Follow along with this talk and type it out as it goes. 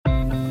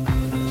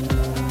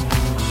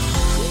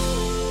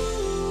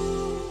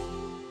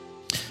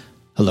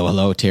Hello,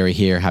 hello, Terry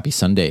here. Happy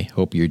Sunday.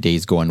 Hope your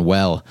day's going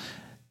well.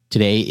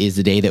 Today is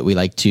the day that we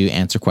like to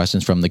answer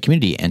questions from the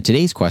community. And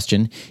today's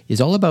question is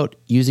all about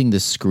using the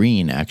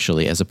screen,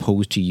 actually, as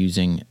opposed to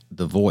using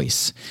the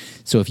voice.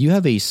 So if you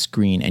have a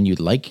screen and you'd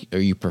like or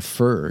you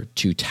prefer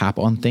to tap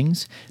on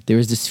things, there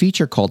is this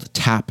feature called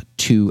Tap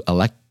to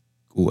Alexa.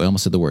 I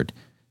almost said the word.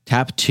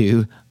 Tap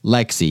to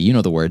Lexi. You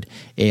know the word,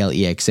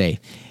 Alexa.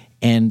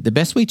 And the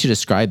best way to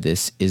describe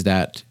this is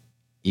that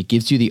it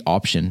gives you the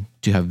option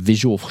to have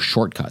visual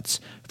shortcuts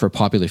for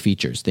popular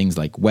features, things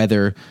like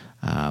weather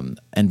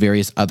and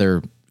various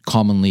other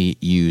commonly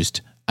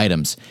used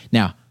items.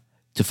 Now,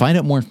 to find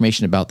out more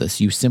information about this,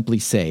 you simply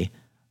say,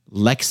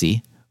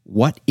 Lexi,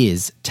 what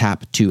is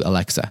Tap to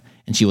Alexa?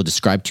 And she will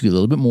describe to you a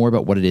little bit more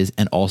about what it is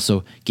and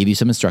also give you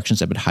some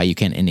instructions about how you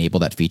can enable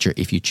that feature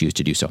if you choose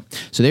to do so.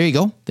 So there you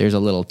go. There's a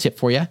little tip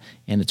for you,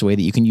 and it's a way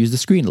that you can use the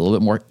screen a little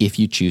bit more if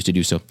you choose to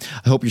do so.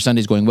 I hope your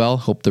Sunday's going well.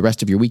 Hope the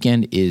rest of your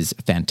weekend is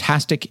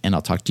fantastic, and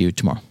I'll talk to you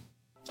tomorrow.